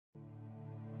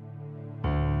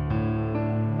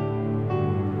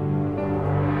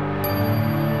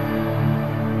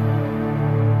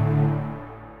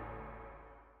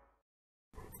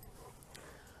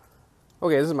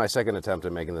Okay, this is my second attempt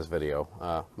at making this video.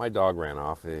 My dog ran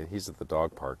off. He's at the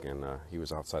dog park, and he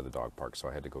was outside the dog park, so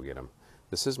I had to go get him.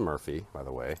 This is Murphy, by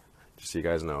the way, just so you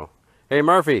guys know. Hey,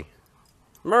 Murphy!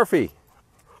 Murphy!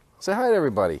 Say hi to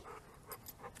everybody.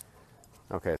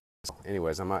 Okay,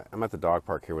 anyways, I'm at the dog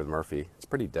park here with Murphy. It's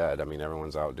pretty dead. I mean,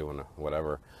 everyone's out doing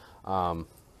whatever. But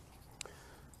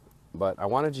I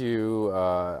wanted you,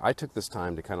 I took this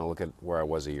time to kind of look at where I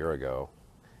was a year ago.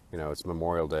 You know, it's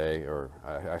Memorial Day, or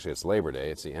actually it's Labor Day.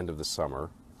 It's the end of the summer.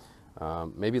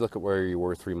 Maybe look at where you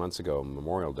were 3 months ago,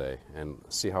 Memorial Day, and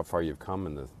see how far you've come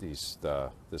in this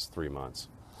 3 months.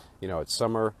 You know, it's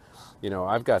summer. You know,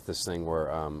 I've got this thing where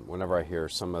whenever I hear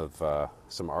some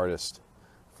artist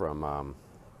from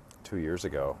 2 years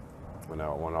ago, when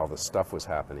all this stuff was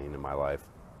happening in my life,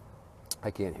 I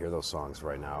can't hear those songs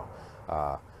right now.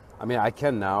 I mean, I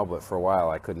can now, but for a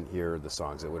while I couldn't hear the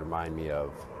songs. It would remind me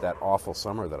of that awful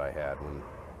summer that I had when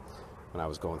I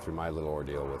was going through my little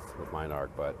ordeal with my narc.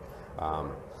 But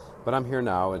I'm here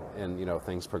now, and you know,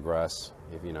 things progress.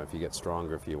 If you get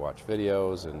stronger, if you watch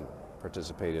videos and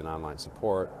participate in online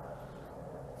support,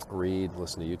 read,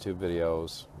 listen to YouTube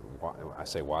videos. I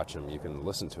say watch them. You can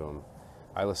listen to them.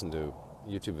 I listen to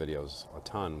YouTube videos a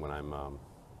ton when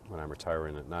I'm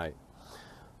retiring at night.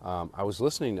 I was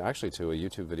listening actually to a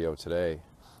YouTube video today,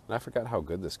 and I forgot how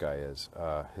good this guy is.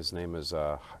 His name is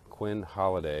Quinn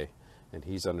Holiday, and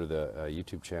he's under the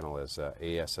YouTube channel as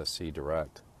ASSC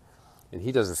Direct. And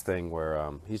he does this thing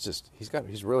where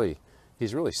he's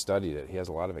really studied it. He has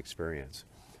a lot of experience,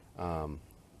 and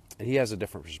he has a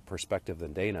different perspective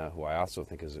than Dana, who I also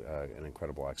think is an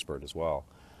incredible expert as well.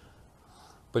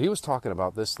 But he was talking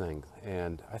about this thing,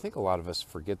 and I think a lot of us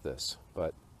forget this,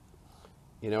 but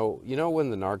you know when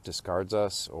the narc discards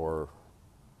us, or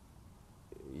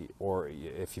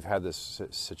if you've had this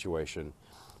situation,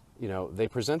 you know, they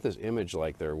present this image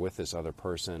like they're with this other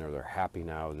person, or they're happy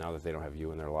now that they don't have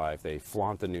you in their life. They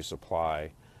flaunt the new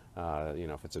supply, you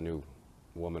know, if it's a new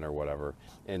woman or whatever.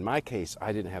 In my case,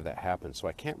 I didn't have that happen, so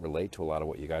I can't relate to a lot of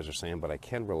what you guys are saying, but I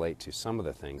can relate to some of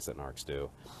the things that narcs do,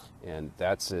 and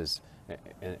that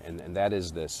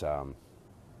is this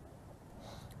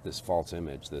this false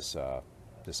image, this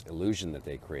illusion that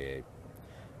they create.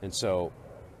 And so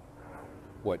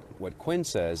what Quinn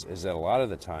says is that a lot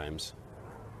of the times,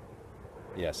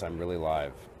 yes, I'm really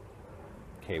live,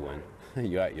 Kwin,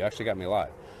 you actually got me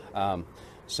live.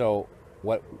 So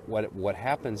what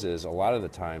happens is, a lot of the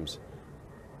times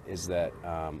is that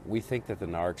we think that the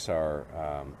narcs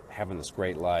are having this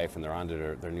great life, and they're on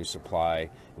to their new supply,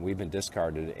 and we've been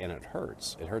discarded, and it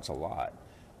hurts a lot.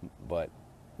 But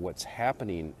what's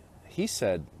happening, he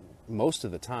said, most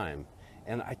of the time,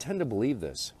 and I tend to believe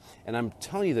this, and I'm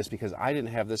telling you this because I didn't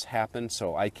have this happen,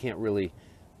 so I can't really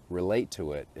relate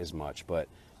to it as much. But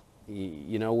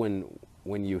you know,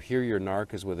 when you hear your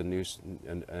narc is with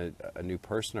a new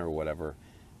person or whatever,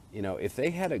 you know, if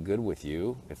they had it good with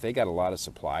you, if they got a lot of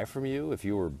supply from you, if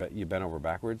you bent over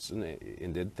backwards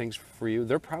and did things for you,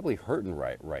 they're probably hurting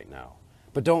right now.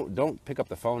 But don't pick up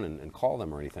the phone and call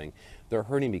them or anything. They're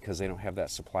hurting because they don't have that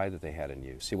supply that they had in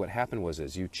you. See, what happened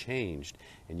was you changed,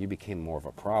 and you became more of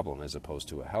a problem as opposed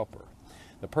to a helper.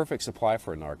 The perfect supply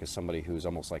for a narc is somebody who's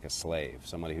almost like a slave,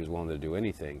 somebody who's willing to do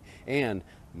anything, and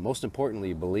most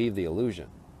importantly, believe the illusion.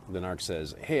 The narc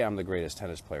says, "Hey, I'm the greatest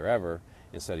tennis player ever,"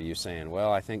 instead of you saying,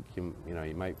 "Well, I think you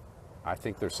might. I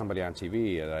think there's somebody on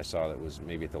TV that I saw that was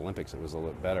maybe at the Olympics that was a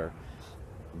little bit better."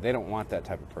 They don't want that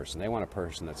type of person. They want a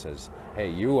person that says, "Hey,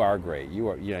 you are great.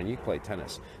 And you play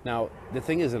tennis." Now, the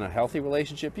thing is, in a healthy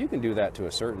relationship, you can do that to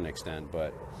a certain extent,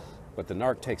 but the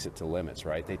narc takes it to limits,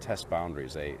 right? They test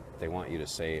boundaries. They want you to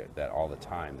say that all the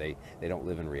time. They don't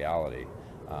live in reality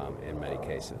in many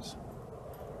cases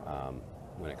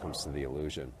when it comes to the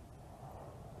illusion.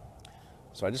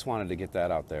 So I just wanted to get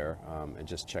that out there and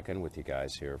just check in with you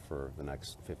guys here for the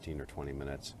next 15 or 20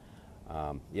 minutes.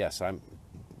 Yes,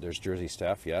 there's Jersey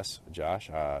Steph. Yes, Josh,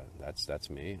 that's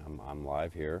me. I'm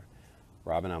live here.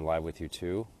 Robin, I'm live with you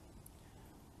too.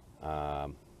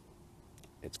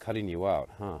 It's cutting you out,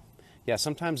 huh? Yeah,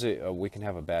 sometimes we can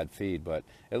have a bad feed, but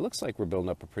it looks like we're building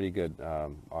up a pretty good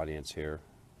audience here.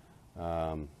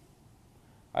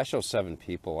 I show 7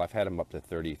 people. I've had them up to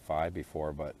 35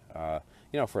 before, but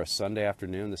you know, for a Sunday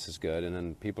afternoon, this is good. And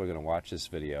then people are going to watch this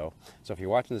video. So if you're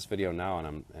watching this video now,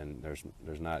 and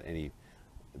there's not any,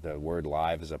 the word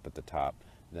live is up at the top,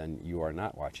 then you are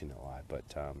not watching it live. But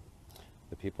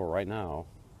the people right now,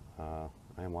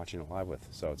 I am watching it live with,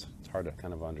 so it's hard to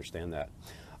kind of understand that.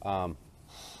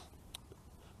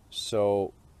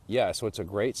 So yeah, so it's a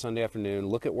great Sunday afternoon.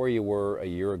 Look at where you were a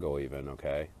year ago even,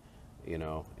 okay? You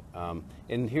know,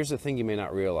 And here's the thing you may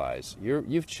not realize.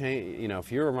 You've changed, you know,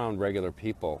 if you're around regular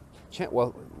people,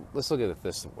 well, let's look at it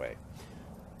this way.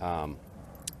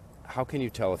 How can you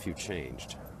tell if you've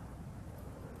changed?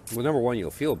 Well, number one,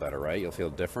 you'll feel better, right? You'll feel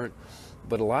different.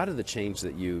 But a lot of the change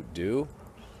that you do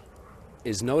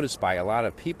is noticed by a lot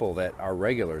of people that are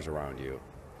regulars around you.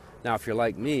 Now, if you're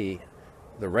like me,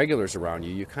 the regulars around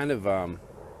you, you kind of,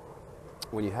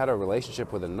 when you had a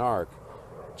relationship with a narc,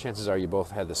 chances are you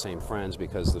both had the same friends,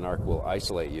 because the narc will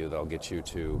isolate you. They'll get you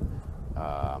to,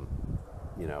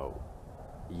 you know,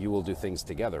 you will do things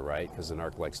together, right? Because the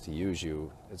narc likes to use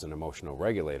you as an emotional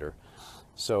regulator.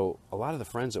 So a lot of the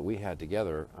friends that we had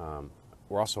together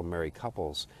were also married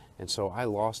couples, and so I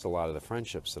lost a lot of the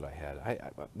friendships that I had.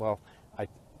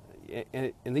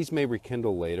 And these may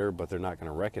rekindle later, but they're not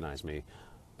going to recognize me.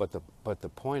 But the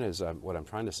point is, what I'm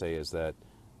trying to say is that,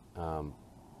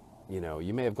 you know,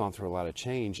 you may have gone through a lot of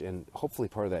change, and hopefully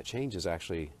part of that change is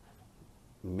actually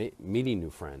meeting new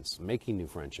friends, making new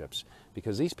friendships,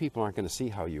 because these people aren't going to see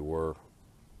how you were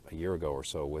a year ago or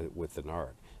so with the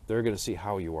narc. They're going to see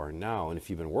how you are now, and if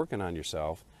you've been working on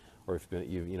yourself, or if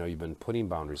you've been putting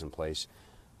boundaries in place,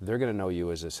 they're going to know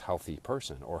you as this healthy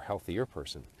person or healthier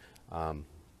person.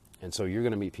 And so you're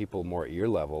going to meet people more at your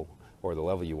level, or the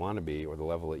level you want to be, or the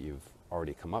level that you've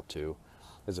already come up to,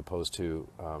 as opposed to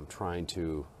trying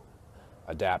to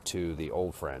adapt to the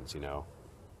old friends, you know.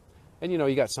 And, you know,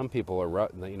 you got some people,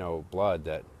 you know,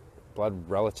 blood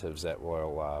relatives that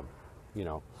will, you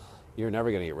know, you're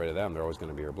never going to get rid of them. They're always going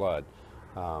to be your blood.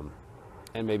 And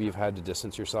maybe you've had to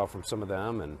distance yourself from some of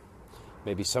them, and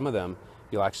maybe some of them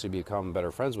you'll actually become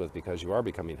better friends with because you are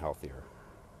becoming healthier.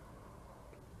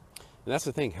 And that's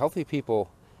the thing. Healthy people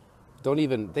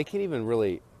they can't even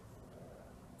really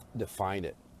define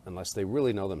it unless they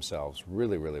really know themselves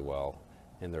really, really well,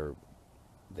 and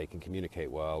they can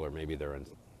communicate well, or maybe they're in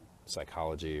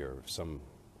psychology or some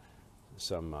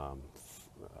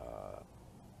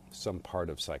part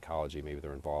of psychology. Maybe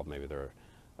they're involved. Maybe they're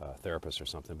a therapist or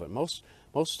something. But most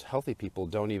healthy people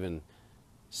don't even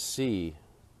see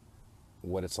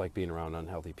what it's like being around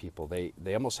unhealthy people. They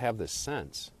almost have this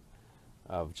sense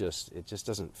of it just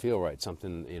doesn't feel right.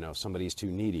 Something, you know, somebody's too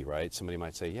needy, right? Somebody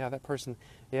might say, yeah, that person,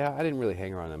 yeah, I didn't really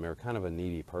hang around them. They're kind of a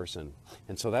needy person.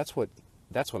 And so that's when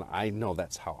I know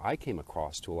that's how I came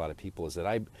across to a lot of people, is that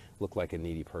I look like a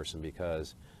needy person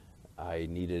because I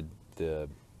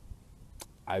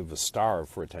was starved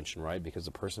for attention, right? Because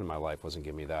the person in my life wasn't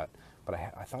giving me that. But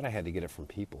I thought I had to get it from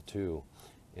people too.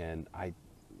 And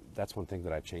that's one thing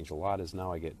that I've changed a lot, is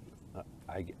now I get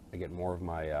more of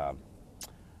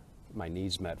my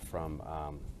needs met from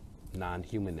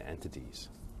non-human entities.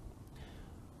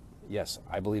 Yes,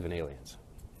 I believe in aliens.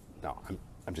 No,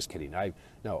 I'm just kidding. I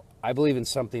believe in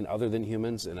something other than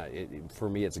humans, and for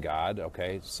me, it's God.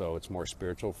 Okay, so it's more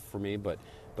spiritual for me. But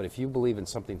if you believe in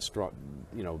something strong,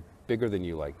 you know, bigger than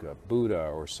you, like Buddha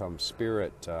or some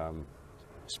spiritual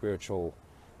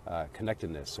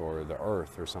connectedness, or the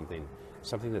earth, or something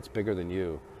that's bigger than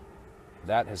you,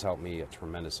 that has helped me a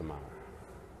tremendous amount.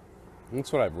 And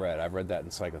that's what I've read. I've read that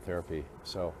in psychotherapy.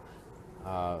 So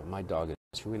my dog is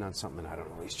chewing on something, and I don't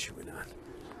know what he's chewing on.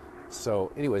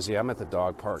 So anyways, yeah, I'm at the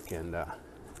dog park, and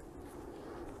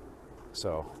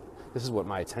so this is what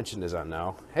my attention is on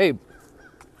now. Hey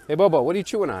Bobo, what are you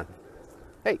chewing on?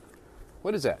 Hey,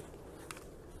 what is that?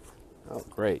 Oh,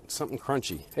 great, something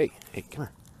crunchy. Hey, come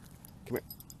here.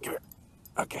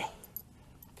 Okay,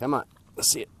 come on, let's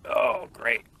see it. Oh,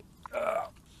 great.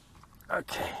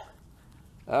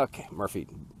 Okay, Murphy.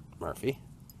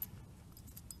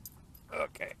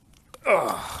 Okay.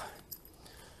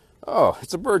 Oh,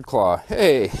 it's a bird claw.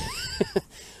 Hey.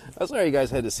 I'm sorry you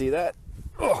guys had to see that.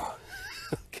 Oh,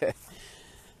 okay.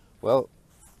 Well,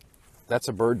 that's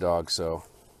a bird dog, so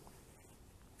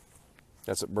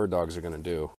that's what bird dogs are going to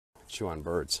do, chew on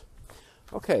birds.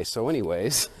 Okay, so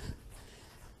anyways,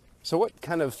 so what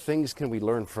kind of things can we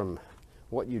learn from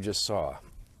what you just saw?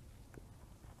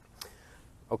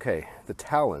 Okay, the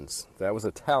talons. That was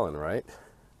a talon, right?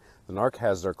 The narc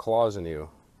has their claws in you.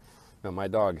 Now, my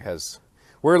dog has...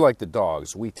 We're like the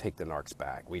dogs. We take the narcs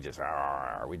back. We just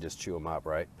chew them up,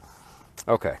 right?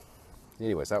 Okay.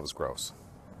 Anyways, that was gross.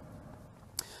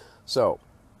 So,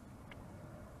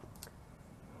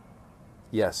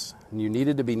 yes, you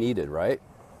needed to be needed, right?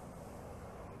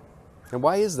 And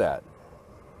why is that?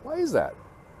 Why is that?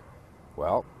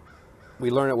 Well,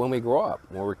 we learn it when we grow up,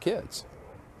 when we're kids.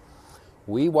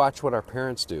 We watch what our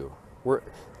parents do.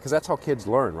 Because that's how kids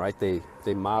learn, right? They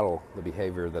model the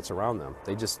behavior that's around them.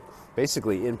 They just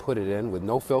basically input it in with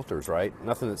no filters, right?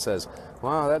 Nothing that says,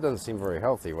 wow, that doesn't seem very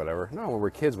healthy, whatever. No, when we're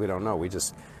kids, we don't know. We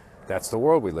just that's the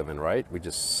world we live in, right? We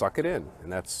just suck it in,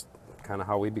 and that's kind of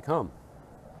how we become.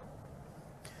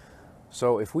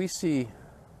 So if we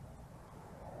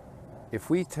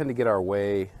tend to get our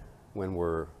way when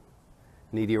we're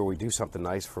needy, or we do something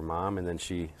nice for mom and then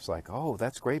she's like, oh,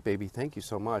 that's great, baby, thank you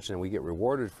so much, and we get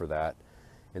rewarded for that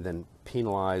and then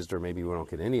penalized, or maybe we don't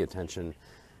get any attention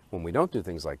when we don't do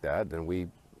things like that,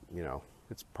 then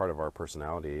it's part of our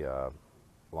personality,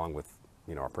 along with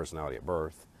our personality at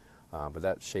birth, but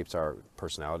that shapes our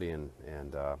personality and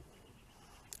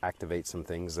activates some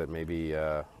things that maybe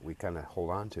we kind of hold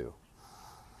on to.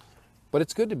 But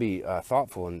it's good to be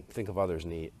thoughtful and think of others'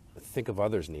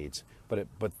 needs. But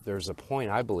there's a point,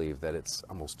 I believe, that it's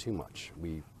almost too much.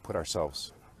 We put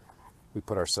ourselves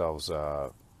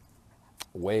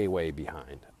way, way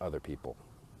behind other people.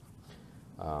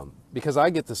 Because I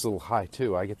get this little high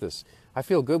too. I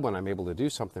feel good when I'm able to do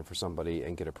something for somebody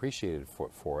and get appreciated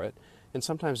for it, and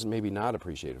sometimes maybe not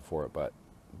appreciated for it. But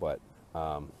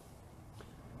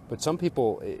some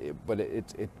people,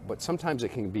 but sometimes it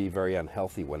can be very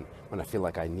unhealthy when I feel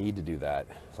like I need to do that.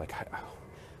 It's like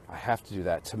I have to do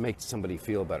that to make somebody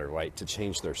feel better, right? To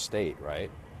change their state,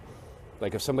 right?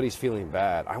 Like if somebody's feeling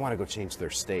bad, I want to go change their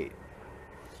state.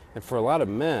 And for a lot of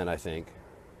men, I think,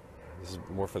 this is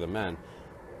more for the men,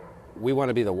 we want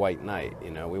to be the white knight,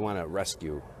 we want to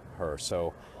rescue her.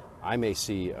 So I may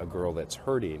see a girl that's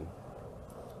hurting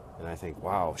and I think,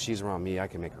 wow, if she's around me, I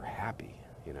can make her happy,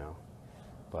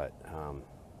 But,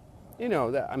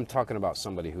 I'm talking about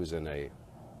somebody who's in a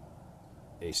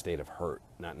state of hurt,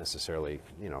 not necessarily,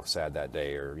 sad that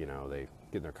day, or, they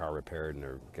get their car repaired and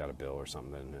they've got a bill or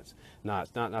something. And it's not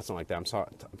something like that. I'm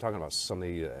talking about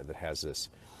somebody that has this,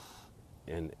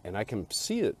 and I can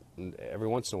see it every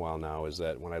once in a while now, is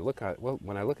that when I look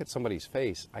at somebody's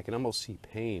face, I can almost see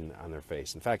pain on their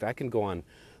face. In fact, I can go on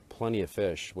Plenty of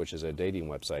Fish, which is a dating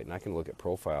website, and I can look at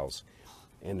profiles,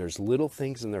 and there's little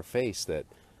things in their face that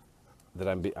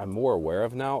I'm more aware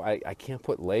of now. I can't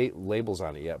put labels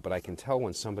on it yet, but I can tell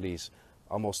when somebody's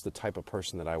almost the type of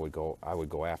person that I would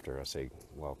go after. I say,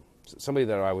 well, somebody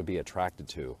that I would be attracted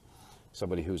to,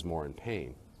 somebody who's more in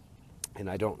pain. And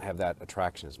I don't have that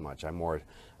attraction as much.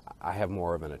 I have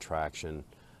more of an attraction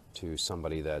to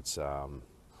somebody that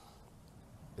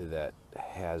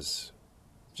has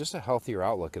just a healthier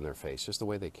outlook in their face, just the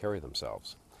way they carry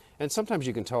themselves. And sometimes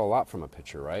you can tell a lot from a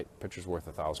picture, right? A picture's worth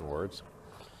 1,000 words.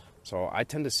 So I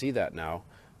tend to see that now.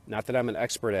 Not that I'm an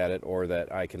expert at it or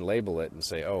that I can label it and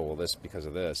say, oh, well, this because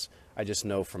of this. I just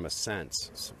know from a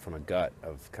sense, from a gut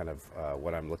of kind of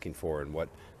what I'm looking for and what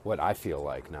I feel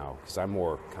like now, because I'm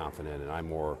more confident and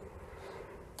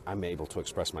I'm able to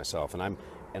express myself. And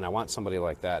I want somebody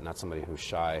like that, not somebody who's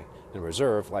shy and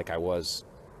reserved like I was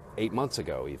 8 months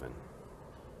ago even.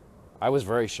 I was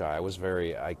very shy.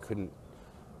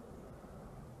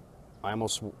 I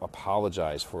almost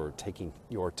apologize for taking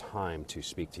your time to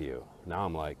speak to you. Now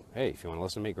I'm like, hey, if you want to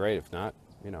listen to me, great. If not,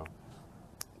 I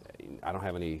don't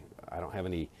have any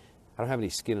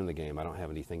skin in the game. I don't have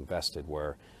anything vested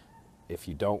where if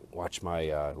you don't watch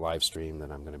my live stream,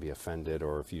 then I'm going to be offended,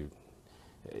 or if you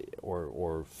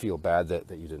or feel bad that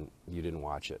you didn't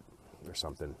watch it or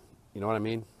something. You know what I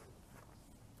mean?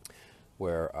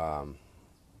 Where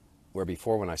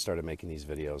before, when I started making these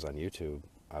videos on YouTube,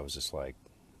 I was just like,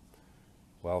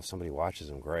 well, if somebody watches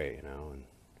them, great,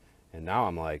 and now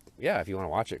I'm like, yeah, if you want to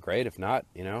watch it, great. If not,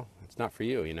 it's not for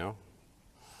you,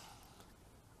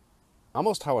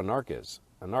 Almost how a narc is.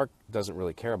 A narc doesn't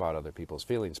really care about other people's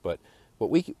feelings, but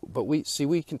we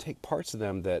can take parts of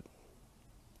them that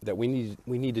we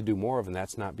need to do more of, and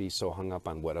that's not be so hung up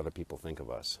on what other people think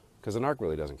of us. Because a narc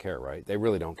really doesn't care, right? They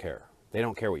really don't care. They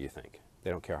don't care what you think.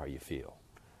 They don't care how you feel.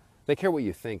 They care what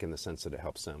you think in the sense that it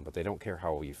helps them, but they don't care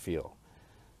how you feel,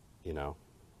 Does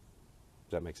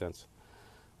that make sense?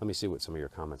 Let me see what some of your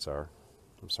comments are.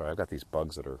 I'm sorry, I've got these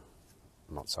bugs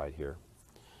I'm outside here.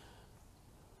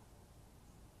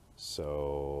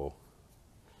 So,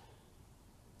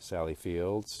 Sally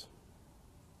Fields,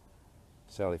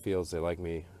 they like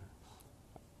me.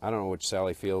 I don't know which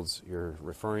Sally Fields you're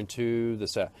referring to.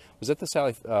 Was that the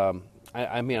Sally?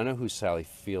 I know who Sally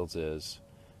Fields is.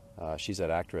 She's that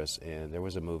actress, and there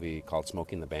was a movie called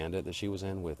Smoking the Bandit that she was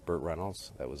in with Burt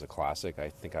Reynolds. That was a classic. I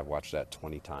think I've watched that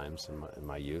 20 times in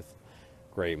my youth.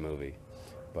 Great movie.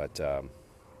 But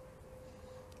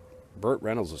Burt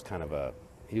Reynolds was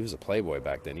he was a playboy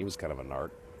back then. He was kind of a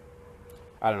narc.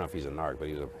 I don't know if he's a narc, but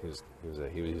he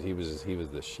was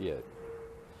the shit.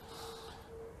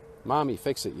 Mommy,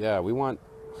 fix it. Yeah, we want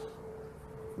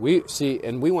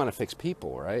to fix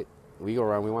people, right? We go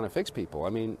around, we want to fix people. I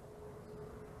mean,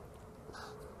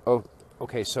 oh,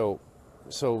 okay, so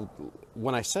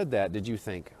when I said that, did you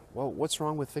think, Well, what's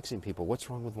wrong with fixing people? What's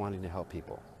wrong with wanting to help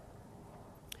people?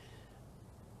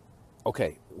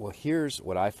 Okay, well, here's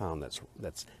what I found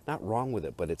that's not wrong with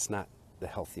it, but it's not the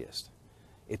healthiest.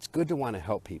 It's good to want to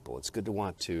help people. It's good to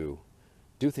want to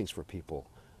do things for people,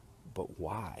 but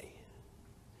why?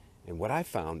 And what I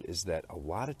found is that a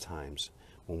lot of times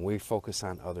when we focus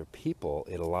on other people,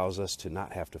 it allows us to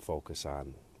not have to focus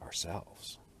on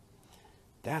ourselves.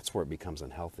 That's where it becomes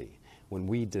unhealthy. When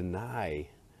we deny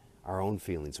our own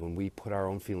feelings, when we put our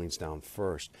own feelings down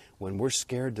first, when we're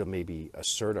scared to maybe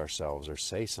assert ourselves or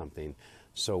say something,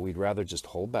 so we'd rather just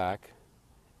hold back,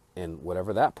 and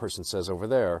whatever that person says over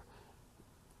there,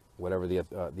 whatever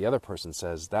the other person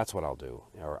says, that's what I'll do,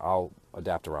 or I'll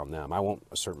adapt around them. I won't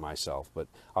assert myself, but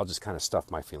I'll just kind of stuff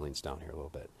my feelings down here a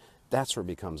little bit. That's where it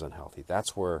becomes unhealthy.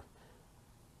 That's where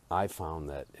I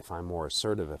found that if I'm more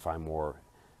assertive, if I'm more,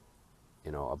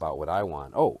 about what I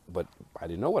want. Oh, but I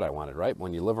didn't know what I wanted, right?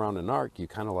 When you live around a narc, you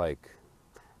kind of like,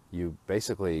 you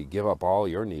basically give up all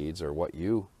your needs or what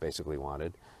you basically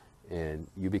wanted, and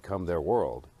you become their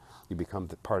world. You become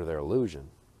part of their illusion.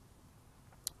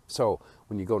 So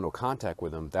when you go no contact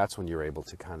with them, that's when you're able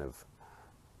to kind of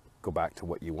go back to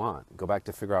what you want. Go back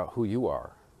to figure out who you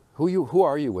are. Who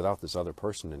are you without this other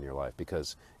person in your life?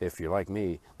 Because if you're like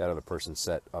me, that other person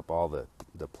set up all the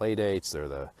play dates.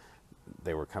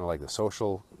 They were kind of like the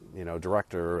social,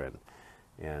 director,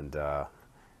 and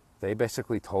they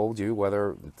basically told you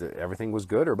whether everything was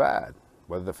good or bad,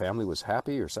 whether the family was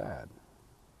happy or sad.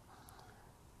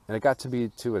 And it got to be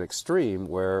to an extreme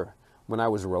where when I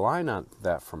was relying on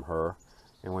that from her,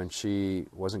 and when she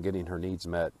wasn't getting her needs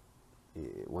met,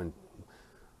 when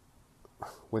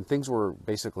things were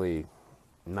basically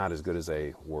not as good as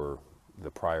they were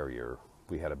the prior year,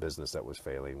 we had a business that was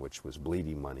failing, which was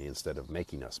bleeding money instead of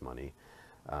making us money.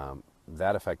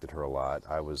 That affected her a lot.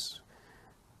 I was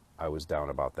down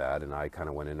about that, and I kind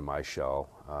of went into my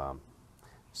shell.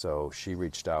 So she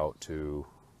reached out to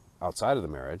outside of the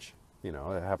marriage. It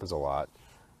happens a lot.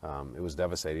 It was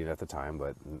devastating at the time,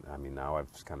 but I mean, now I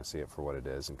kind of see it for what it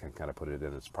is and can kind of put it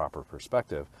in its proper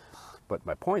perspective. But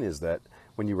my point is that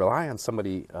when you rely on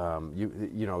somebody,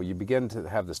 you begin to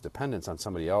have this dependence on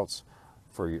somebody else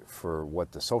for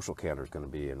what the social candor is going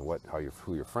to be, and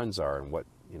who your friends are, and what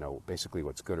basically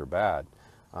what's good or bad.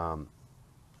 And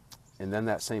then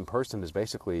that same person is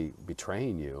basically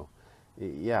betraying you.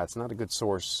 Yeah, it's not a good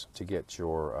source to get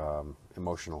your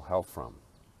emotional health from.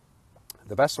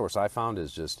 The best source I found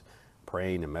is just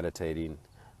praying and meditating,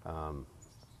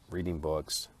 reading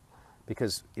books,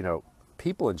 because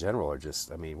people in general are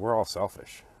just, we're all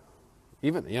selfish.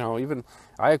 Even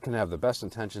I can have the best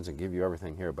intentions and give you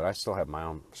everything here, but I still have my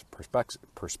own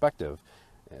perspective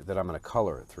that I'm going to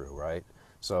color it through, right?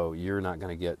 So you're not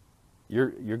going to get, you're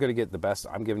going to get the best.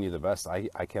 I'm giving you the best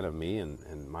I can of me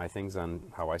and my things on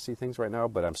how I see things right now,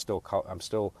 but I'm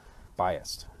still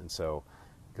biased, and so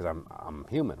because I'm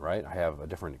human, right? I have a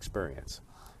different experience,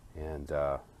 and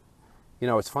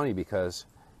it's funny because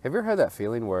have you ever had that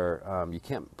feeling where you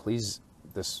can't please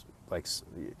this? Like,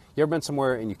 you ever been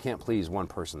somewhere and you can't please one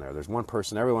person there? There's one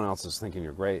person, everyone else is thinking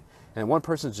you're great, and one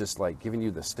person's just like giving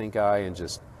you the stink eye and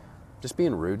just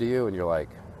being rude to you, and you're like,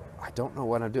 I don't know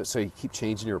what I'm doing. So you keep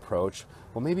changing your approach.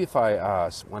 Well, maybe if I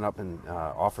went up and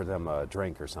offered them a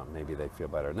drink or something, maybe they'd feel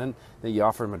better. And then you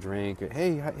offer them a drink.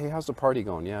 Hey, how's the party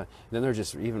going? Yeah. And then they're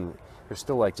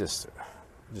still like just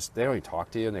they don't even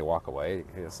talk to you, and they walk away.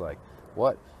 It's like,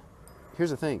 what? Here's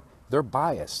the thing. They're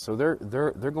biased, so they're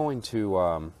going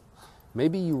to.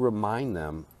 Maybe you remind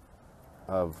them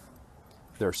of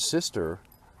their sister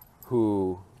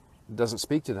who doesn't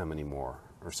speak to them anymore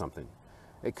or something.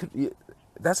 It could.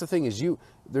 That's the thing is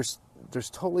there's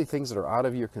totally things that are out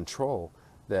of your control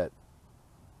that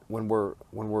when we're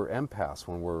empaths,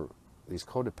 when we're these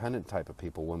codependent type of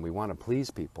people, when we want to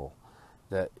please people,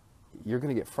 that you're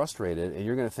going to get frustrated and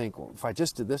you're going to think, well, if I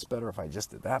just did this better, if I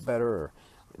just did that better, or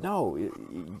no,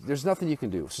 there's nothing you can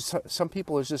do. So some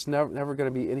people, it's just never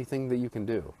going to be anything that you can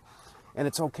do. And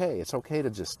it's okay. It's okay to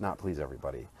just not please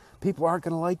everybody. People aren't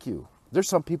going to like you. There's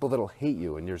some people that'll hate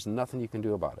you, and there's nothing you can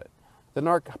do about it. The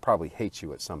narc probably hates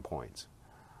you at some points.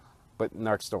 But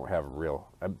narcs don't have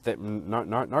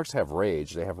narcs have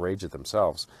rage. They have rage at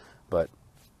themselves. But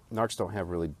narcs don't have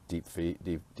really deep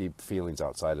feelings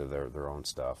outside of their own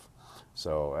stuff.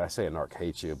 So I say a narc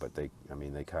hates you, but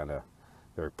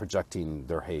they're projecting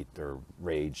their hate, their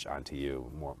rage onto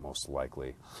you most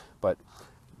likely. But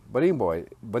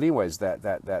anyways, that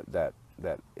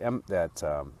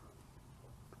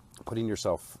putting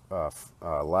yourself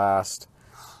last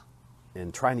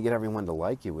and trying to get everyone to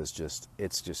like you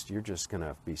you're just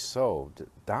gonna be so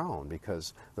down,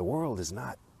 because the world is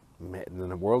not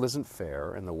the world isn't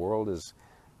fair, and the world is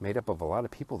made up of a lot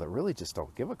of people that really just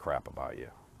don't give a crap about you,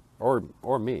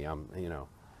 or me.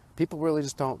 People really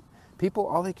just don't. People,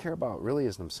 all they care about really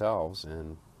is themselves,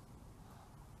 and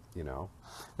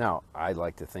Now, I'd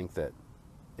like to think that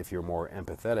if you're more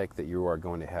empathetic, that you are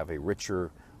going to have a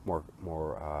richer,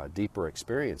 more deeper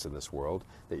experience in this world,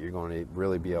 that you're going to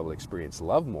really be able to experience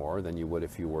love more than you would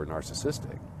if you were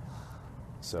narcissistic.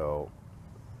 So,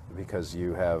 because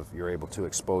you're able to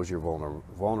expose your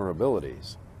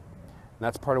vulnerabilities. And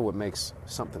that's part of what makes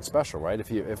something special, right?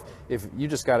 If you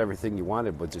just got everything you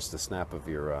wanted with just the snap of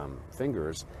your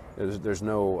fingers, there's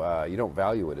no you don't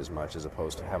value it as much as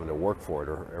opposed to having to work for it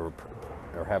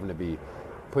or having to be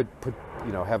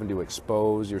having to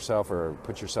expose yourself or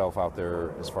put yourself out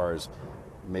there as far as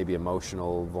maybe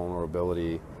emotional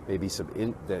vulnerability, maybe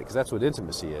because that's what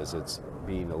intimacy is. It's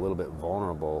being a little bit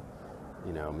vulnerable.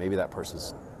 Maybe that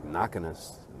person's not gonna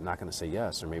say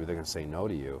yes, or maybe they're gonna say no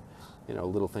to you.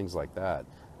 Little things like that.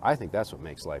 I think that's what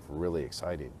makes life really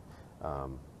exciting.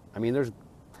 There's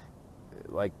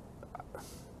like,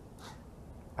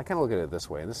 I kind of look at it this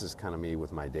way, and this is kind of me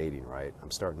with my dating, right?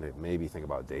 I'm starting to maybe think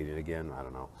about dating again. I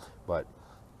don't know, but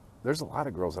there's a lot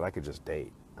of girls that I could just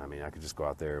date. I could just go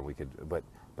out there and we could, but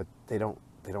they don't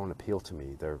appeal to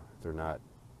me.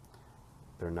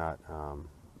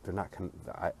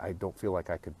 I don't feel like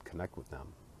I could connect with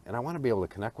them. And I want to be able to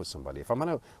connect with somebody. If I'm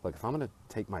gonna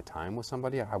take my time with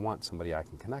somebody, I want somebody I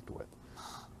can connect with.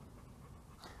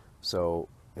 So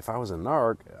if I was a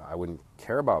narc, I wouldn't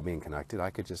care about being connected.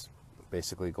 I could just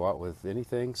basically go out with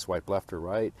anything, swipe left or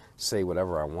right, say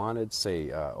whatever I wanted, say,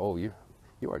 oh, you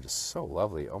are just so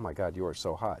lovely. Oh my God, you are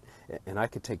so hot. And I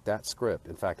could take that script.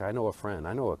 In fact, I know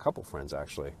a couple friends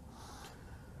actually.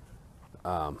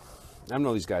 I've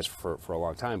known these guys for a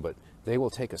long time, but they will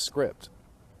take a script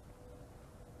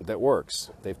that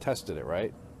works. They've tested it,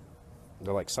 right?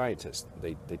 They're like scientists.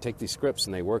 They take these scripts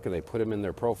and they work and they put them in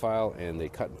their profile and they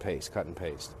cut and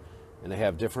paste. And they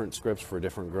have different scripts for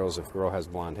different girls. If a girl has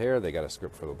blonde hair, they got a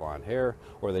script for the blonde hair,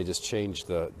 or they just change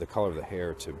the color of the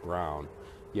hair to brown.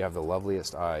 You have the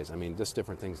loveliest eyes. Just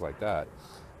different things like that.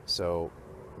 So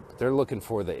they're looking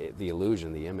for the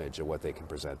illusion, the image of what they can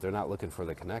present. They're not looking for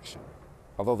the connection.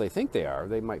 Although they think they are,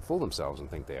 they might fool themselves and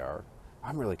think they are.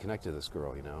 I'm really connected to this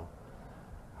girl,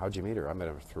 How'd you meet her? I met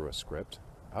her through a script.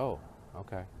 Oh,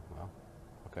 okay. Well,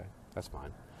 okay. That's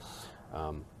fine.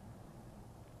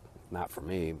 Not for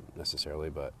me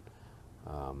necessarily, but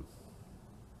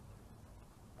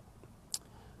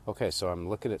okay, so I'm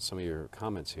looking at some of your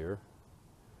comments here.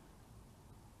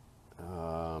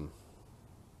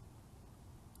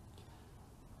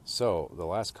 So the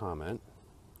last comment,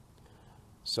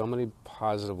 so many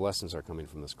positive lessons are coming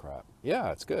from this crap.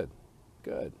 Yeah, it's good.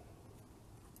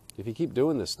 If you keep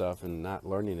doing this stuff and not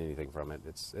learning anything from it,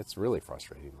 it's really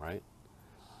frustrating, right?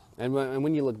 And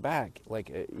when you look back,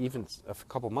 like even a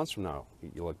couple months from now,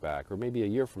 you look back, or maybe a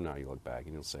year from now, you look back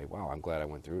and you'll say, wow, I'm glad I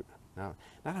went through it. Now,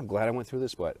 not I'm glad I went through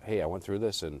this, but hey, I went through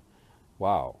this, and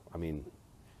wow,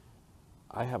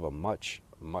 I have a much,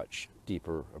 much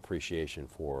deeper appreciation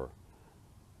for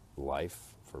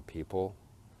life, for people,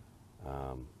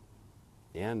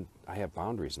 and I have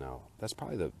boundaries now. That's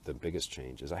probably the biggest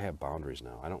change, is I have boundaries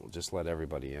now. I don't just let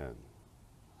everybody in.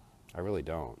 I really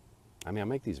don't. I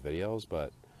make these videos,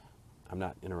 but I'm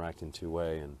not interacting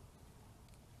two-way and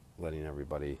letting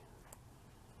everybody,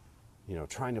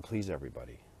 trying to please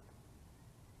everybody.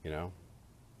 Am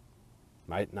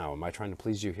I trying to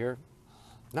please you here?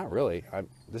 Not really.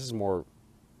 This is more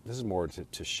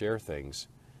to share things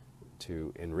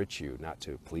to enrich you, not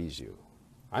to please you.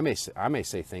 I may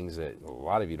say things that a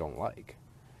lot of you don't like,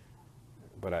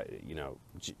 but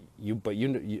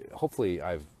hopefully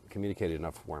I've communicated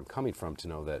enough where I'm coming from to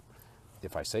know that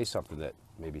if I say something that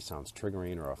maybe sounds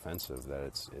triggering or offensive,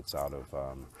 that it's out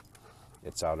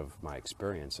of my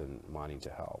experience and wanting to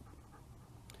help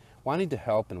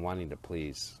and wanting to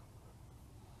please.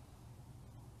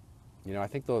 I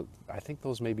think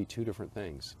those may be two different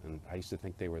things, and I used to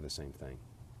think they were the same thing.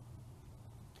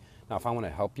 Now, if I want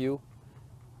to help you,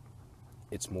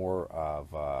 it's more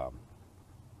of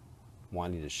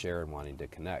wanting to share and wanting to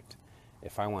connect.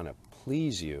 If I want to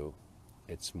please you,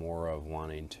 it's more of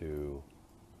wanting to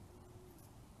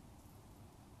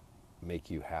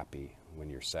make you happy when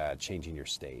you're sad, changing your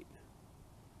state.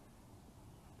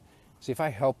 See, if I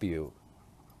help you,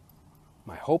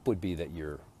 my hope would be that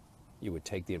you would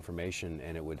take the information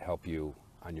and it would help you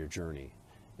on your journey.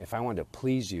 If I want to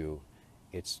please you,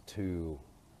 it's to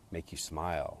make you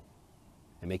smile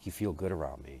and make you feel good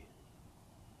around me.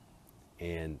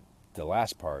 And the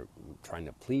last part, trying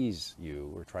to please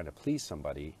you or trying to please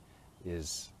somebody,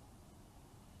 is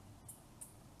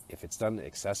if it's done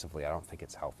excessively, I don't think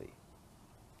it's healthy.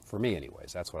 For me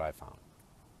anyways, that's what I found.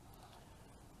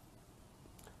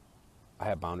 I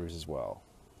have boundaries as well.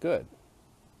 Good.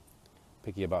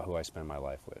 Picky about who I spend my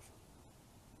life with.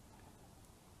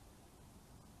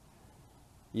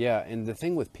 Yeah, and the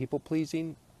thing with people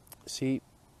pleasing, see,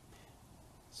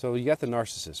 so you got the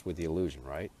narcissist with the illusion,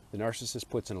 right? The narcissist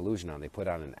puts an illusion on. They put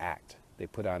on an act. They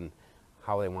put on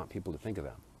how they want people to think of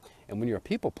them. And when you're a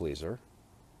people pleaser,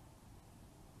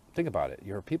 think about it.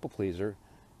 You're a people pleaser.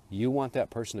 You want that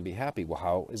person to be happy. Well,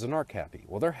 how is a narc happy?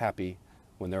 Well, they're happy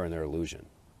when they're in their illusion.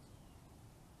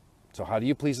 So how do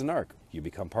you please a narc? You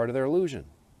become part of their illusion.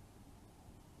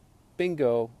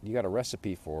 Bingo. You got a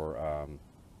recipe for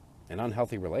an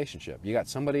unhealthy relationship. You got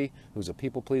somebody who's a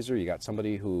people pleaser. You got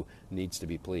somebody who needs to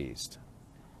be pleased.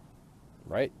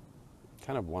 Right?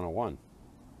 Kind of 101.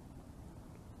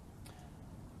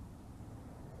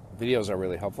 Videos are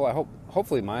really helpful.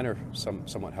 Hopefully mine are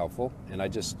somewhat helpful. And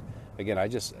it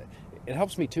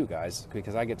helps me too, guys,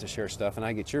 because I get to share stuff and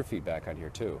I get your feedback on here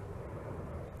too.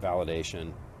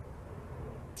 Validation.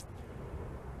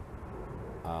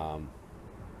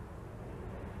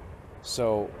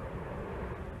 So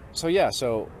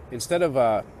instead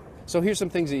of, so here's some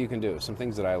things that you can do, some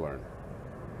things that I learned.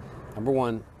 Number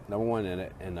one in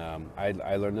it, and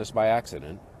I learned this by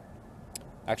accident.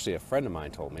 Actually, a friend of mine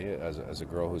told me, as a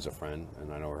girl who's a friend,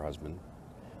 and I know her husband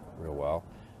real well.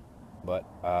 But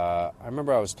I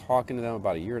remember I was talking to them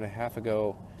about a year and a half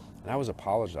ago, and I was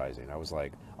apologizing. I was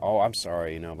like, "Oh, I'm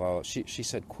sorry," blah, blah. She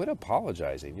said, "Quit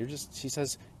apologizing. You're just," she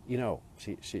says,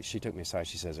 she took me aside.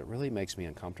 She says, "It really makes me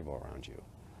uncomfortable around you."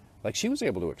 Like, she was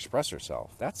able to express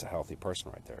herself. That's a healthy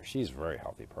person right there. She's a very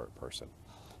healthy person,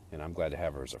 and I'm glad to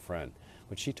have her as a friend.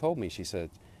 But she told me, she said,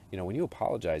 when you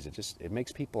apologize, it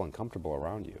makes people uncomfortable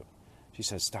around you. She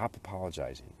says, "Stop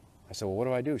apologizing." I said, "Well, what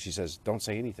do I do?" She says, "Don't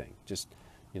say anything. Just,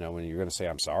 when you're going to say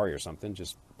I'm sorry or something,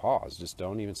 just pause. Just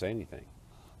don't even say anything."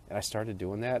 And I started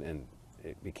doing that, and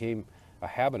it became a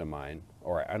habit of mine,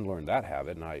 or I unlearned that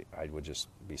habit, and I would just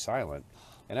be silent.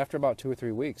 And after about 2 or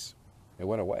 3 weeks, it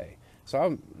went away.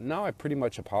 So now I pretty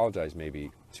much apologize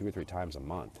maybe 2 or 3 times a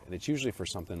month, and it's usually for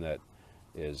something that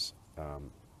is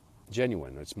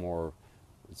genuine. It's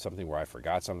something where I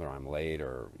forgot something, or I'm late,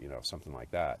 or something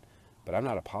like that. But I'm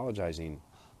not apologizing.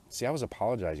 See, I was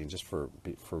apologizing just for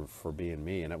being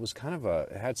me, and it was kind of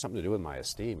it had something to do with my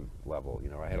esteem level.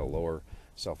 I had a lower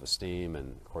self-esteem,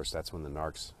 and of course that's when the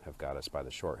narcs have got us by the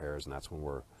short hairs, and that's when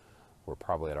we're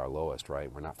probably at our lowest,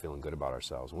 right? We're not feeling good about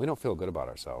ourselves. When we don't feel good about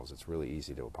ourselves, it's really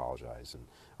easy to apologize and,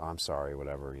 "Oh, I'm sorry,"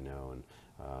 whatever, and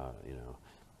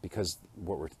because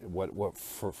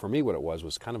for me what it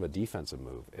was kind of a defensive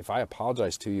move. If I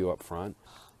apologize to you up front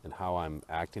and how I'm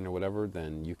acting or whatever,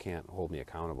 then you can't hold me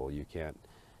accountable. You can't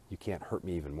hurt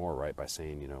me even more, right? By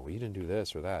saying, "Well, you didn't do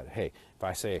this or that." Hey, if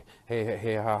I say,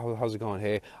 hey, how's it going?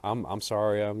 Hey, I'm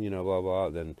sorry, I'm blah blah,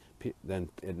 then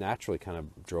it naturally kind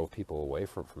of drove people away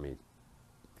from me.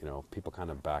 People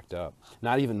kind of backed up,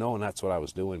 not even knowing that's what I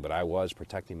was doing, but I was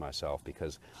protecting myself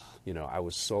because, I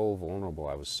was so vulnerable.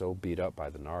 I was so beat up by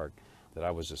the narc that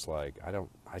I was just like,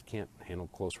 I can't handle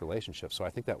close relationships. So I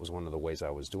think that was one of the ways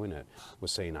I was doing it,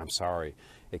 was saying I'm sorry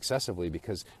excessively,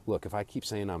 because look, if I keep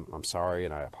saying I'm sorry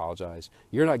and I apologize,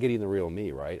 you're not getting the real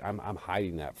me, right? I'm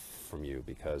hiding that from you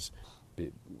because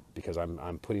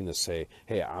I'm putting this, say,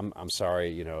 "Hey, I'm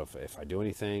sorry, if I do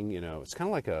anything," it's kind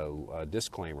of like a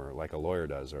disclaimer, like a lawyer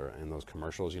does, or in those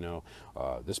commercials,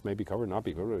 "This may be covered, not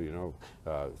be covered,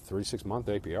 36-month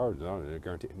APR, no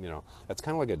guarantee," that's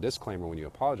kind of like a disclaimer when you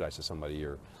apologize to somebody.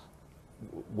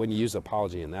 When you use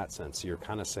apology in that sense, you're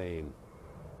kind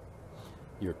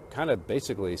of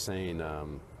basically saying,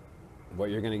 what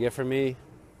you're going to get from me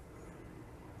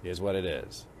is what it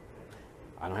is.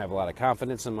 I don't have a lot of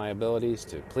confidence in my abilities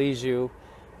to please you,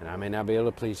 and I may not be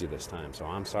able to please you this time, so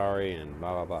I'm sorry, and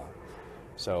blah, blah, blah.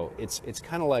 So it's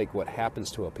kind of like what happens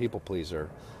to a people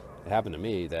pleaser. It happened to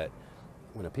me that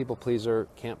when a people pleaser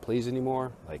can't please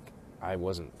anymore, like I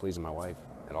wasn't pleasing my wife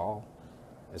at all,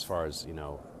 as far as,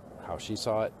 how she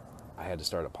saw it, I had to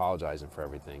start apologizing for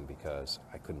everything because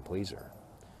I couldn't please her.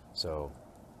 So,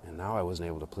 and now I wasn't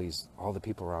able to please all the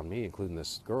people around me, including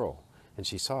this girl. And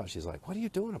she saw it. She's like, "What are you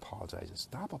doing apologizing?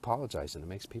 Stop apologizing. It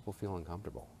makes people feel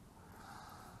uncomfortable."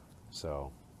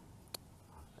 So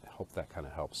I hope that kind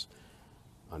of helps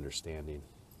understanding.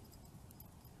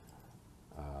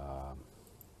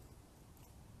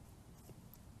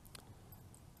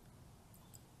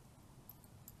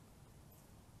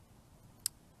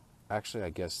 Actually, I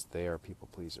guess they are people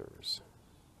pleasers.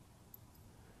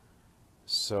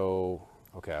 So,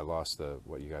 okay, I lost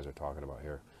what you guys are talking about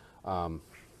here.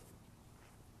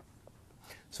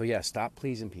 So yeah, stop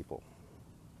pleasing people.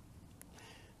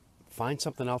 Find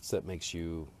something else that makes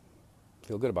you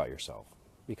feel good about yourself.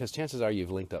 Because chances are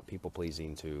you've linked up people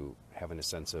pleasing to having a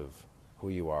sense of who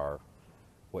you are,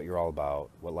 what you're all about,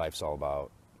 what life's all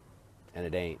about, and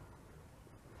it ain't.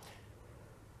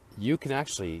 You can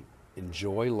actually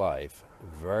enjoy life,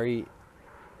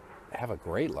 have a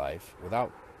great life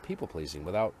without people pleasing,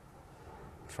 without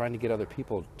trying to get other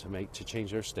people to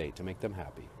change their state, to make them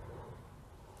happy.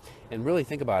 And really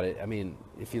think about it. I mean,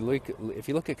 if you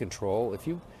look at control, if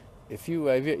you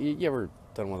have you ever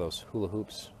done one of those hula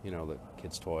hoops, the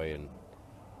kid's toy, and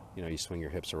you swing your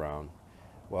hips around.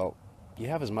 Well, you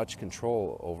have as much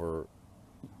control over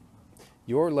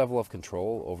your level of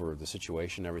control over the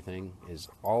situation. Everything is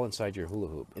all inside your hula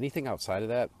hoop. Anything outside of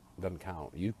that doesn't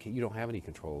count. You don't have any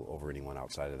control over anyone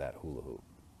outside of that hula hoop.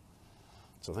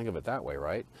 So think of it that way,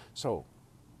 right? So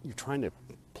you're trying to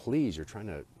please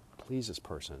this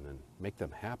person and make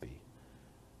them happy.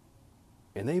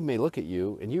 And they may look at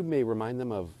you and you may remind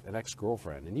them of an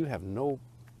ex-girlfriend, and you have no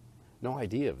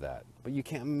idea of that, but you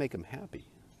can't make them happy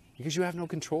because you have no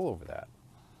control over that.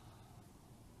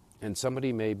 And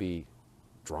somebody may be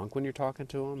drunk when you're talking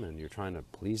to them and you're trying to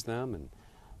please them, and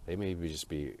they may just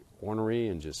be ornery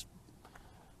and just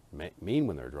mean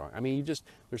when they're drunk. I mean,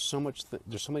 there's so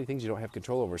many things you don't have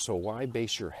control over. So why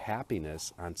base your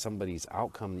happiness on somebody's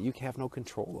outcome that you have no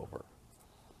control over?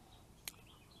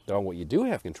 Though what you do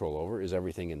have control over is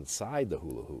everything inside the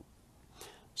hula hoop.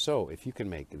 So if you can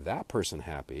make that person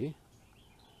happy,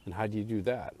 and how do you do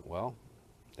that? Well,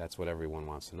 that's what everyone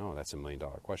wants to know. That's $1 million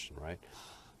question, right?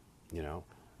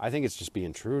 I think it's just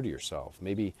being true to yourself.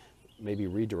 Maybe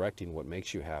redirecting what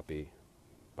makes you happy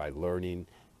by learning,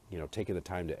 taking the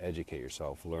time to educate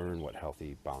yourself, learn what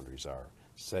healthy boundaries are,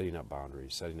 setting up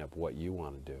boundaries, setting up what you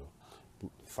want to do,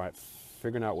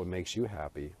 figuring out what makes you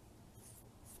happy,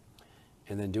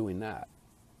 and then doing that.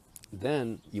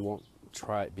 Then you won't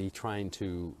be trying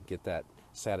to get that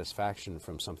satisfaction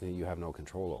from something that you have no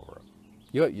control over.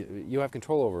 You have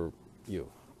control over you,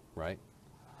 right?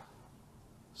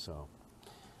 So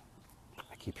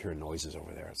I keep hearing noises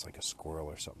over there. It's like a squirrel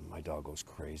or something. My dog goes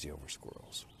crazy over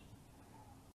squirrels.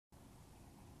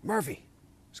 Murphy,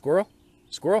 squirrel,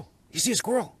 you see a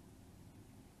squirrel?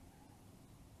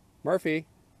 Murphy.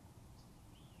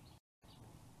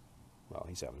 Well,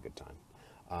 he's having a good time.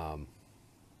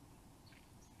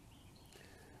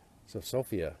 So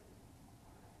Sophia,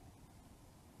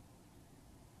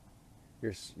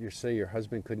 you say your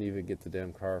husband couldn't even get the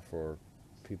damn car for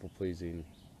people pleasing.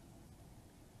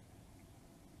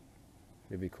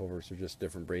 Maybe coverts are just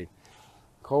different breed.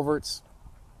 Coverts,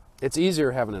 it's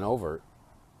easier having an overt,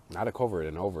 not a covert,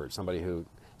 an overt. Somebody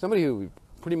who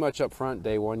pretty much up front,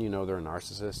 day one, they're a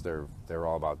narcissist. They're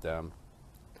all about them.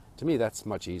 To me, that's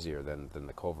much easier than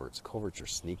the coverts. Coverts are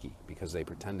sneaky because they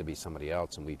pretend to be somebody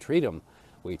else, and we treat them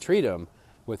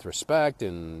with respect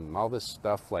and all this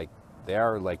stuff like they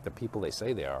are like the people they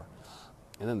say they are,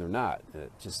 and then they're not.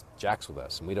 It just jacks with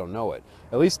us, and we don't know it.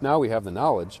 At least now we have the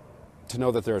knowledge to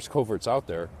know that there's coverts out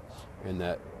there, and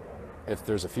that if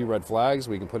there's a few red flags,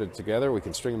 we can put it together, we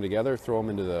can string them together, throw them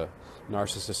into the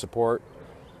narcissist support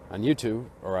on YouTube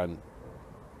or on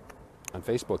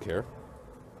Facebook here,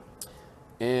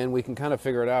 and we can kind of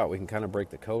figure it out. We can kind of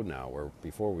break the code now, where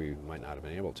before we might not have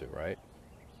been able to, right?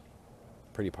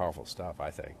 Pretty powerful stuff, I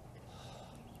think.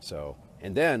 So,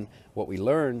 and then what we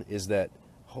learn is that,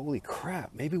 holy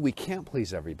crap, maybe we can't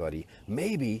please everybody.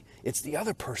 Maybe it's the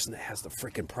other person that has the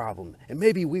freaking problem. And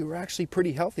maybe we were actually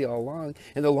pretty healthy all along.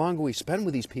 And the longer we spend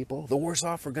with these people, the worse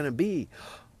off we're going to be.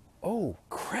 Oh,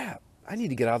 crap. I need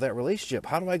to get out of that relationship.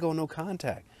 How do I go no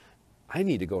contact? I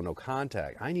need to go no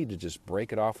contact. I need to just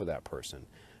break it off with that person.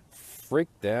 Freak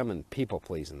them and people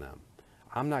pleasing them.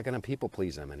 I'm not going to people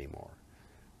please them anymore.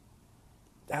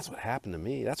 That's what happened to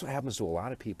me. That's what happens to a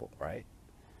lot of people, right?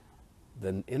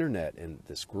 The internet and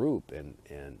this group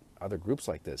and other groups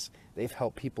like this, they've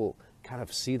helped people kind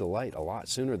of see the light a lot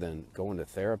sooner than going to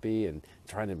therapy and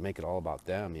trying to make it all about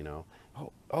them,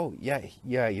 Oh, yeah,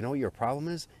 you know what your problem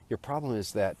is? Your problem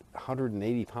is that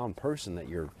 180-pound person that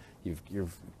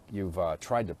you've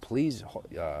tried to please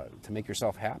to make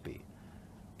yourself happy.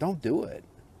 Don't do it.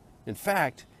 In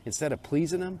fact, instead of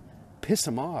pleasing them, piss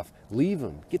them off, leave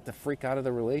them, get the freak out of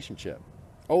the relationship.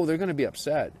 Oh, they're going to be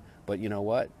upset, but you know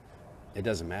what? It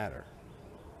doesn't matter.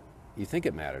 You think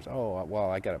it matters. Oh,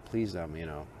 well, I got to please them,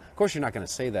 Of course, you're not going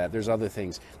to say that. There's other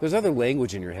things. There's other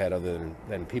language in your head other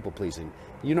than people pleasing.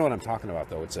 You know what I'm talking about,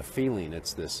 though. It's a feeling.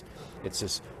 It's this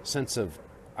sense of,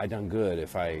 I done good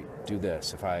if I do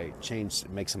this, if I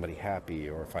make somebody happy,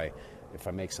 or if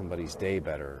I make somebody's day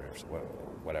better, or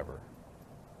whatever.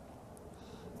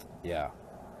 Yeah.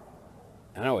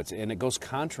 I know and it goes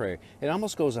contrary. It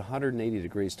almost goes 180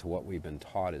 degrees to what we've been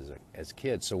taught as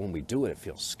kids. So when we do it, it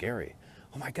feels scary.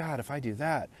 Oh my God, if I do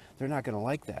that, they're not going to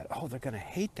like that. Oh, they're going to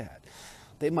hate that.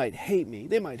 They might hate me.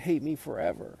 They might hate me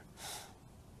forever.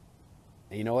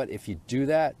 And you know what? If you do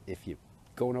that, if you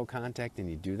go no contact and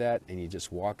you do that and you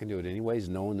just walk into it anyways,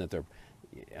 knowing that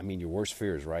your worst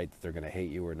fear is right, that they're going to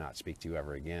hate you or not speak to you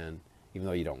ever again. Even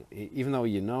though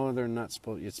you know they're not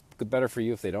supposed, it's better for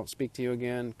you if they don't speak to you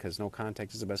again, because no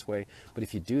contact is the best way. But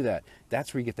if you do that,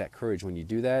 that's where you get that courage. When you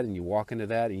do that and you walk into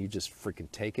that and you just freaking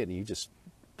take it and you just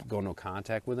go no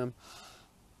contact with them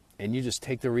and you just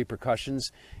take the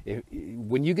repercussions.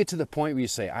 When you get to the point where you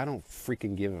say, I don't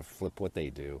freaking give a flip what they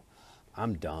do,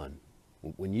 I'm done.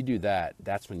 When you do that,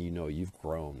 that's when you know you've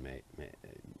grown,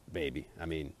 baby. I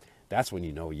mean, that's when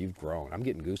you know you've grown. I'm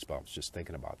getting goosebumps just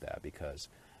thinking about that, because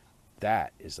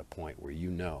that is the point where you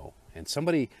know. And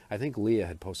somebody, I think Leah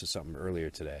had posted something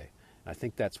earlier today. I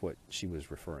think that's what she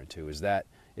was referring to, is that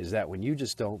when you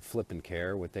just don't flip and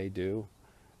care what they do,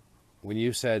 when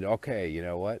you said, okay, you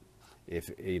know what,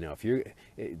 if you're,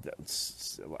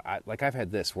 like I've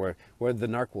had this where the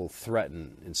narc will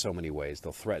threaten in so many ways.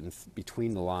 They'll threaten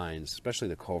between the lines, especially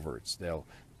the coverts. They'll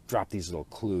drop these little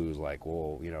clues like,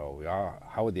 well,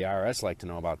 how would the IRS like to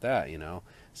know about that?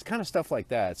 It's kind of stuff like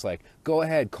that. It's like, go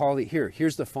ahead,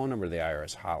 here's the phone number of the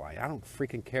IRS hotline. I don't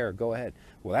freaking care. Go ahead.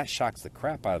 Well, that shocks the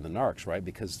crap out of the narcs, right?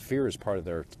 Because fear is part of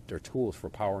their tools for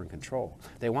power and control.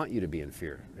 They want you to be in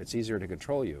fear. It's easier to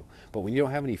control you. But when you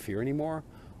don't have any fear anymore,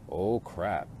 oh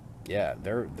crap. Yeah,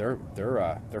 they're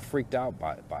freaked out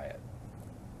by it.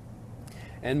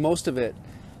 And most of it,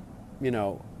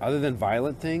 other than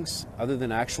violent things, other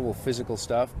than actual physical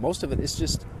stuff, most of it is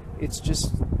just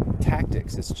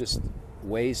tactics. It's just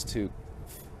ways to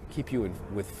keep you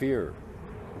with fear,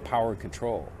 power, and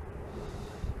control.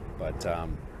 But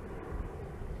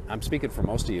I'm speaking for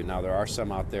most of you. Now, there are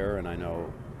some out there, and I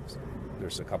know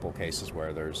there's a couple cases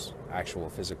where there's actual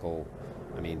physical,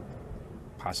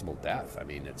 possible death.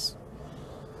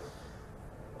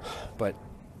 But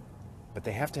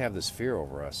they have to have this fear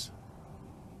over us.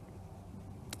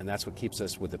 And that's what keeps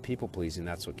us with the people pleasing.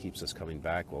 That's what keeps us coming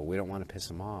back. Well, we don't want to piss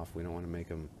them off. We don't want to make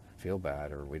them feel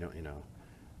bad, or we don't,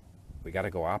 we got to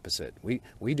go opposite.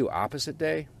 We do opposite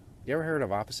day. You ever heard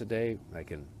of opposite day? I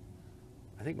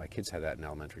think my kids had that in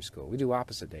elementary school. We do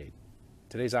opposite day.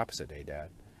 Today's opposite day, Dad.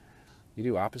 You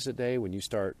do opposite day when you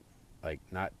start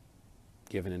not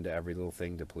giving into every little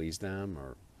thing to please them,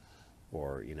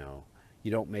 or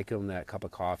you don't make them that cup of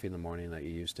coffee in the morning that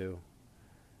you used to.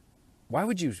 Why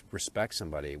would you respect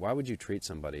somebody? Why would you treat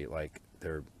somebody like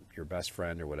they're your best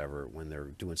friend or whatever when they're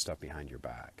doing stuff behind your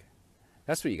back?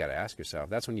 That's what you got to ask yourself.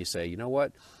 That's when you say, you know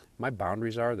what, my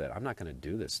boundaries are that I'm not going to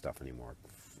do this stuff anymore.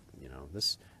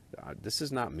 This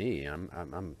is not me.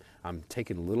 I'm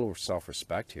taking little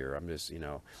self-respect here. I'm just,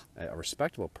 a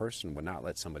respectable person would not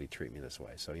let somebody treat me this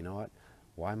way. So you know what?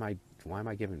 Why am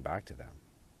I giving back to them?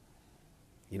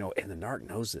 And the narc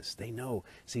knows this. They know.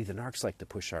 See, the narcs like to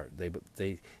push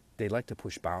they like to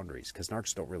push boundaries, because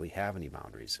narcs don't really have any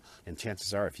boundaries. And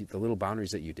chances are, the little boundaries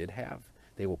that you did have,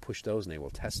 they will push those and they will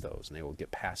test those and they will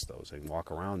get past those and walk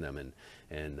around them. And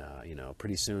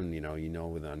pretty soon, with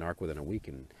a narc within a week,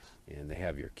 and they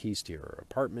have your keys to your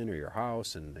apartment or your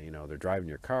house, and they're driving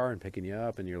your car and picking you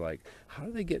up, and you're like, how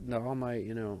do they get into all my,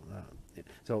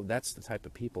 so that's the type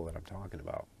of people that I'm talking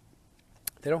about.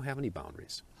 They don't have any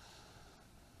boundaries.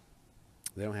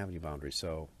 They don't have any boundaries.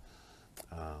 So,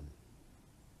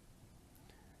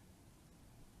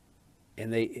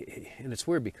 and it's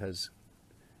weird because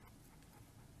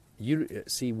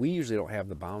we usually don't have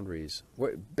the boundaries.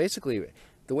 Basically,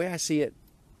 the way I see it,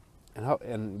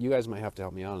 and you guys might have to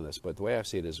help me out on this, but the way I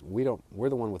see it is we're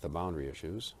the one with the boundary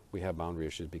issues. We have boundary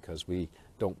issues because we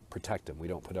don't protect them. We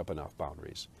don't put up enough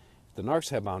boundaries. The narcs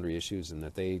have boundary issues in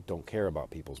that they don't care about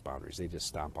people's boundaries. They just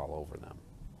stomp all over them.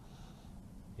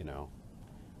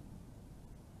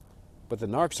 But the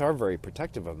narcs are very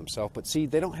protective of themselves. But see,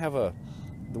 they don't have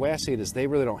the way I see it is they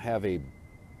really don't have a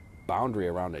boundary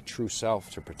around a true self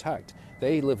to protect.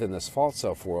 They live in this false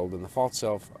self world, and the false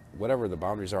self, whatever the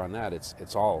boundaries are on that,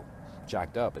 it's all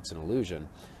jacked up. It's an illusion.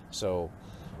 So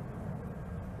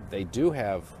they do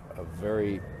have a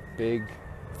very big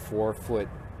 4-foot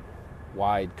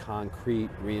wide concrete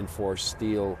reinforced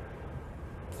steel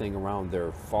thing around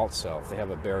their false self. They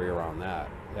have a barrier around that.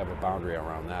 They have a boundary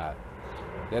around that.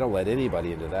 They don't let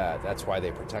anybody into that. That's why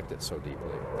they protect it so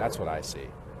deeply. That's what I see.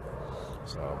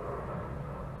 So,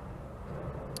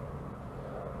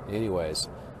 anyways,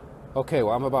 okay,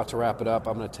 well, I'm about to wrap it up.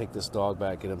 I'm going to take this dog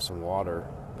back, get him some water,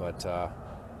 but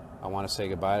I want to say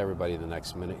goodbye to everybody in the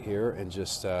next minute here, and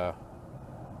just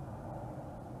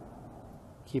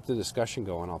keep the discussion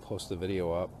going. I'll post the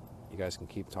video up. You guys can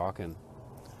keep talking.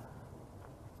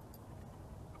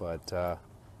 But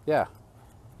yeah,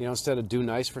 you know, instead of do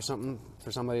nice for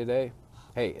somebody today,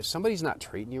 hey, if somebody's not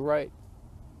treating you right,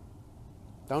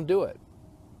 don't do it.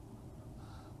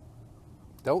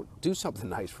 Don't do something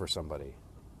nice for somebody.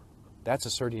 That's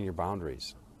asserting your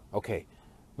boundaries. Okay,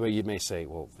 well, you may say,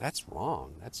 well, that's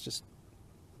wrong. That's just,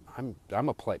 I'm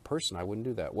a polite person. I wouldn't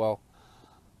do that. Well,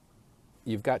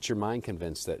 you've got your mind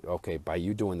convinced that, okay, by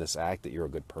you doing this act that you're a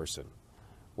good person.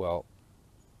 Well,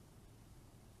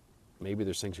 maybe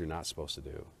there's things you're not supposed to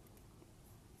do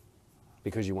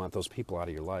because you want those people out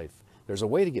of your life. There's a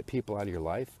way to get people out of your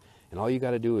life, and all you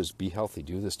got to do is be healthy,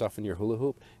 do the stuff in your hula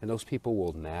hoop, and those people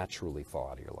will naturally fall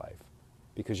out of your life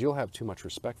because you'll have too much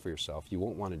respect for yourself. You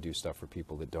won't want to do stuff for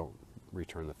people that don't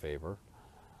return the favor.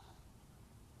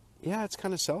 Yeah, it's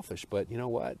kind of selfish, but you know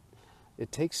what?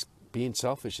 It takes being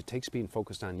selfish, it takes being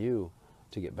focused on you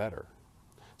to get better.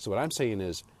 So what I'm saying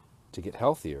is, to get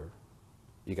healthier,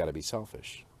 you got to be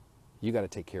selfish. You got to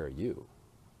take care of you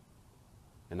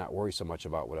and not worry so much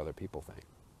about what other people think.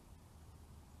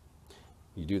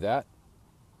 You do that,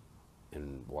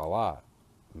 and voila,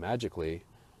 magically,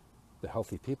 the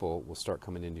healthy people will start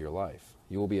coming into your life.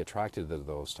 You will be attracted to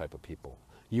those type of people.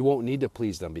 You won't need to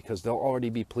please them because they'll already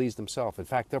be pleased themselves. In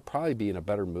fact, they'll probably be in a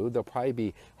better mood. They'll probably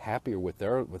be happier with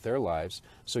their lives.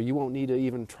 So you won't need to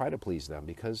even try to please them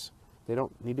because they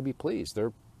don't need to be pleased.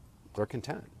 They're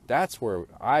content. That's where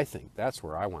I think, that's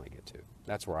where I want to get to.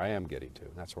 That's where I am getting to.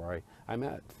 That's where I'm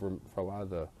at for a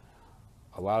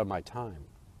lot of my time.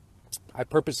 I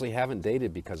purposely haven't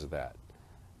dated because of that.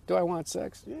 Do I want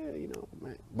sex? Yeah, you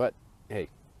know, but hey,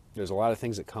 there's a lot of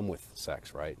things that come with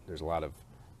sex, right? There's a lot of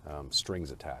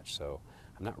strings attached. So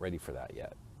I'm not ready for that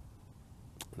yet.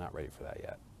 I'm not ready for that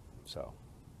yet. So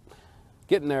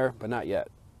getting there, but not yet.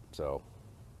 So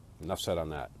enough said on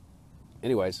that.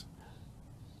 Anyways,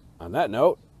 on that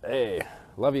note, hey,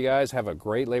 love you guys. Have a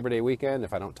great Labor Day weekend.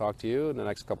 If I don't talk to you in the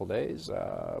next couple days,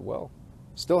 well,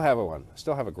 still have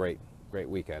a great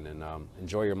weekend, and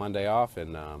enjoy your Monday off,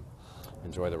 and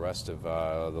enjoy the rest of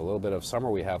the little bit of summer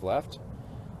we have left.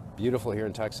 Beautiful here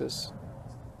in Texas,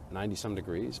 90 some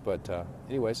degrees. But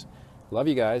anyways, love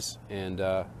you guys, and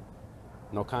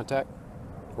no contact.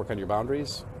 Work on your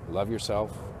boundaries. Love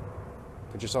yourself.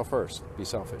 Put yourself first. Be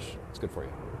selfish. It's good for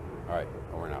you. All right,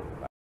 over and out. Bye.